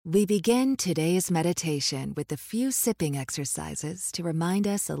We begin today's meditation with a few sipping exercises to remind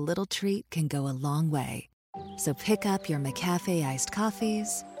us a little treat can go a long way. So pick up your McCafe iced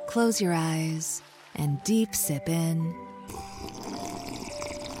coffees, close your eyes, and deep sip in.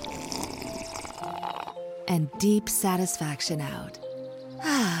 And deep satisfaction out.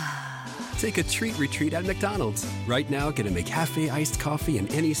 Take a treat retreat at McDonald's. Right now, get a McCafe iced coffee in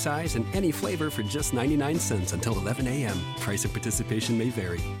any size and any flavor for just 99 cents until 11 a.m. Price of participation may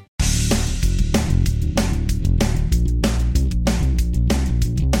vary.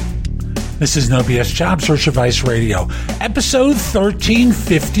 This is No BS Job Search Advice Radio, episode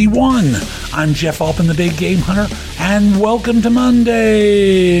 1351. I'm Jeff Altman, the Big Game Hunter, and welcome to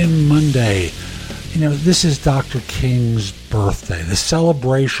Monday. You know, this is Dr. King's birthday, the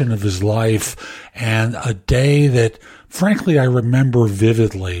celebration of his life, and a day that, frankly, I remember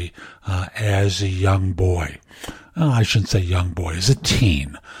vividly as a young boy. I shouldn't say young boy, as a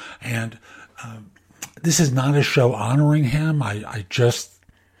teen. And this is not a show honoring him. I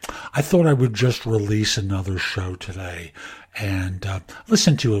thought I would just release another show today, and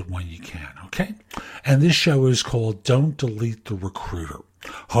listen to it when you can, okay? And this show is called Don't Delete the Recruiter.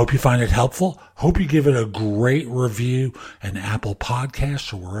 Hope you find it helpful. Hope you give it a great review in Apple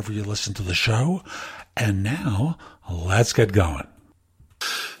Podcasts or wherever you listen to the show. And now, let's get going.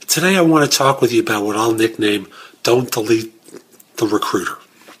 Today I want to talk with you about what I'll nickname Don't Delete the Recruiter.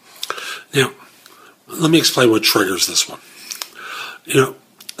 Now, let me explain what triggers this one.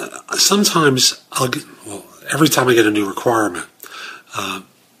 Sometimes every time I get a new requirement, I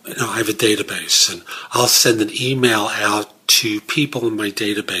have a database, and I'll send an email out to people in my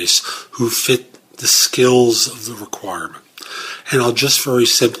database who fit the skills of the requirement. And I'll just very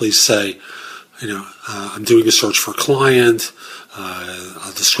simply say, I'm doing a search for a client.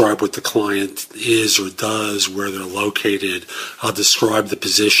 I'll describe what the client is or does, where they're located. I'll describe the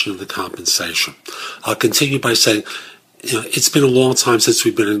position and the compensation. I'll continue by saying, it's been a long time since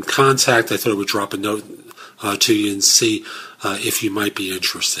we've been in contact. I thought I would drop a note to you and see if you might be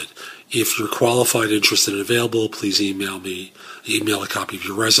interested. If you're qualified, interested, and available, please email a copy of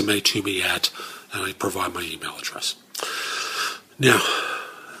your resume to me and I provide my email address. Now,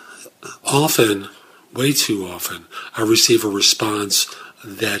 way too often, I receive a response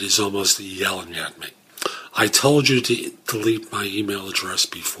that is almost yelling at me. I told you to delete my email address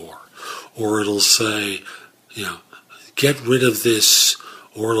before. Or it'll say, get rid of this,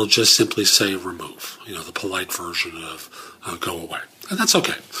 or it'll just simply say remove, the polite version of go away. And that's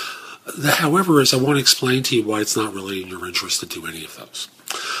okay. However, I want to explain to you why it's not really in your interest to do any of those.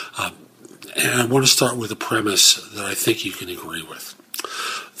 And I want to start with a premise that I think you can agree with.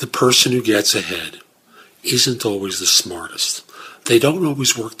 The person who gets ahead isn't always the smartest. They don't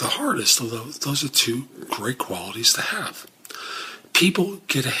always work the hardest, although those are two great qualities to have. People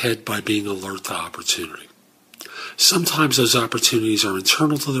get ahead by being alert to opportunity. Sometimes those opportunities are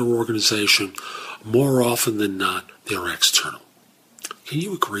internal to their organization. More often than not, they're external. Can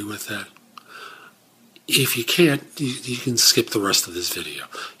you agree with that? If you can't, you can skip the rest of this video.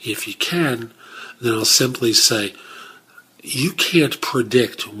 If you can, then I'll simply say, you can't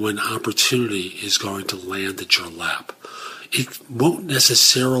predict when opportunity is going to land at your lap. It won't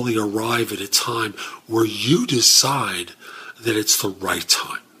necessarily arrive at a time where you decide that it's the right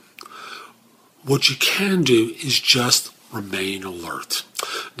time. What you can do is just remain alert.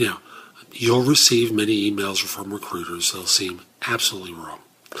 Now, you'll receive many emails from recruiters that'll seem absolutely wrong.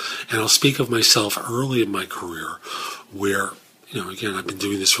 And I'll speak of myself early in my career where, again, I've been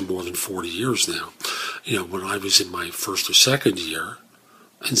doing this for more than 40 years now. When I was in my first or second year,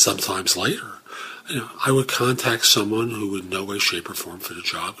 and sometimes later, I would contact someone who in no way, shape, or form fit a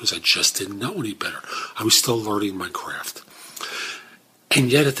job because I just didn't know any better. I was still learning my craft.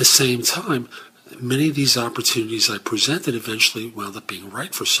 And yet at the same time, many of these opportunities I presented eventually wound up being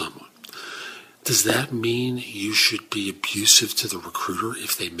right for someone. Does that mean you should be abusive to the recruiter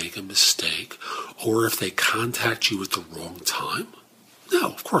if they make a mistake or if they contact you at the wrong time? No,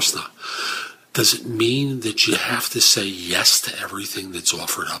 of course not. Does it mean that you have to say yes to everything that's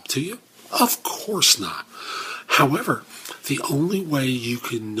offered up to you? Of course not. However, the only way you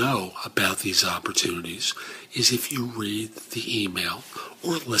can know about these opportunities is if you read the email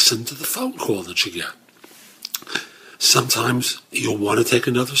or listen to the phone call that you get. Sometimes you'll want to take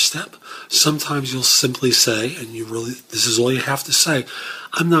another step. Sometimes you'll simply say, this is all you have to say,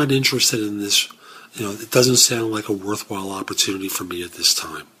 I'm not interested in this. It doesn't sound like a worthwhile opportunity for me at this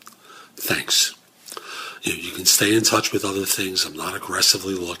time. Thanks. You can stay in touch with other things. I'm not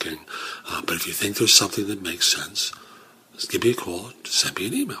aggressively looking. But if you think there's something that makes sense, just give me a call, just send me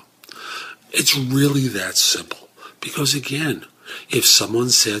an email. It's really that simple. Because again, If someone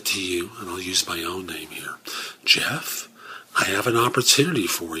said to you, and I'll use my own name here, Jeff, I have an opportunity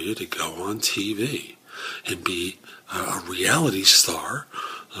for you to go on TV and be a reality star,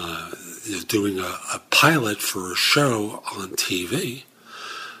 doing a pilot for a show on TV,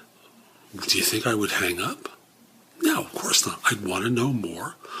 do you think I would hang up? No, of course not. I'd want to know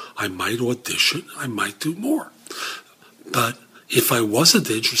more. I might audition. I might do more. But if I wasn't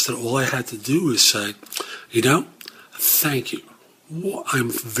interested, all I had to do is say, thank you.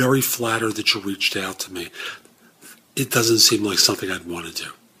 I'm very flattered that you reached out to me. It doesn't seem like something I'd want to do.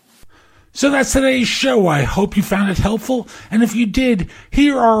 So that's today's show. I hope you found it helpful. And if you did,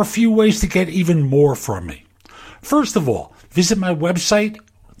 here are a few ways to get even more from me. First of all, visit my website,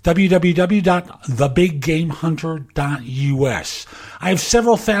 www.thebiggamehunter.us. I have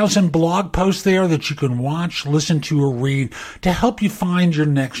several thousand blog posts there that you can watch, listen to, or read to help you find your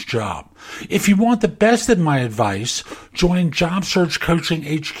next job. If you want the best of my advice, join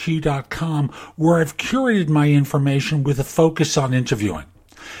JobSearchCoachingHQ.com, where I've curated my information with a focus on interviewing.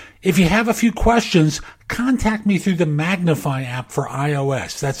 If you have a few questions, contact me through the Magnify app for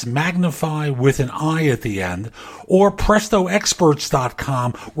iOS. That's Magnify with an I at the end, or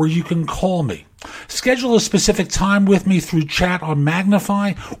PrestoExperts.com, where you can call me. Schedule a specific time with me through chat on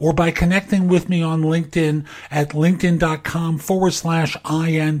Magnify or by connecting with me on LinkedIn at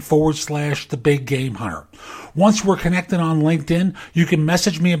linkedin.com/IN/The Big Game Hunter. Once we're connected on LinkedIn, you can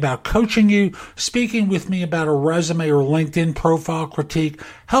message me about coaching you, speaking with me about a resume or LinkedIn profile critique,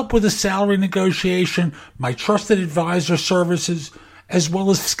 help with a salary negotiation, my trusted advisor services, as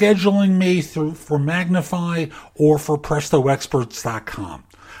well as scheduling me for Magnify or for PrestoExperts.com.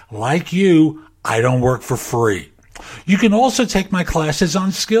 Like you, I don't work for free. You can also take my classes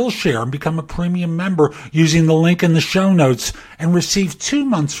on Skillshare and become a premium member using the link in the show notes and receive 2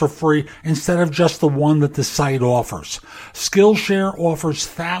 months for free instead of just the one that the site offers. Skillshare offers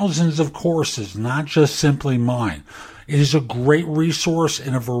thousands of courses, not just simply mine. It is a great resource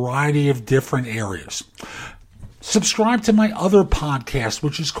in a variety of different areas. Subscribe to my other podcast,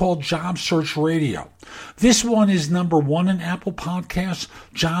 which is called Job Search Radio. This one is number 1 in Apple Podcasts.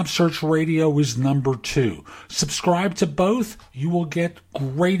 Job Search Radio is number 2. Subscribe to both. You will get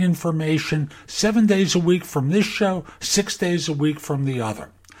great information 7 days a week from this show, 6 days a week from the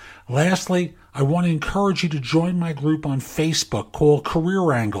other. Lastly, I want to encourage you to join my group on Facebook called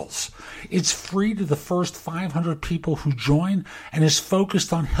Career Angles. It's free to the first 500 people who join and is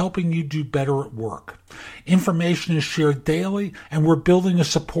focused on helping you do better at work. Information is shared daily, and we're building a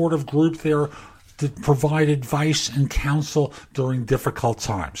supportive group there to provide advice and counsel during difficult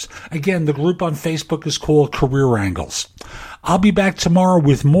times. Again, the group on Facebook is called Career Angles. I'll be back tomorrow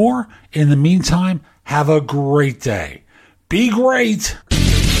with more. In the meantime, have a great day. Be great!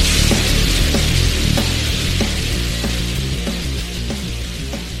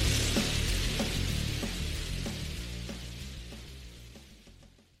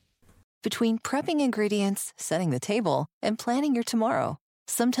 Between prepping ingredients, setting the table, and planning your tomorrow,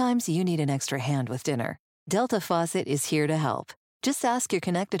 sometimes you need an extra hand with dinner. Delta Faucet is here to help. Just ask your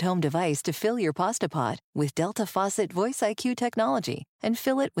connected home device to fill your pasta pot with Delta Faucet Voice IQ technology and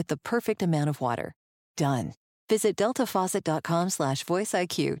fill it with the perfect amount of water. Done. Visit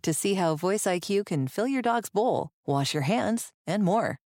deltafaucet.com/voiceIQ to see how Voice IQ can fill your dog's bowl, wash your hands, and more.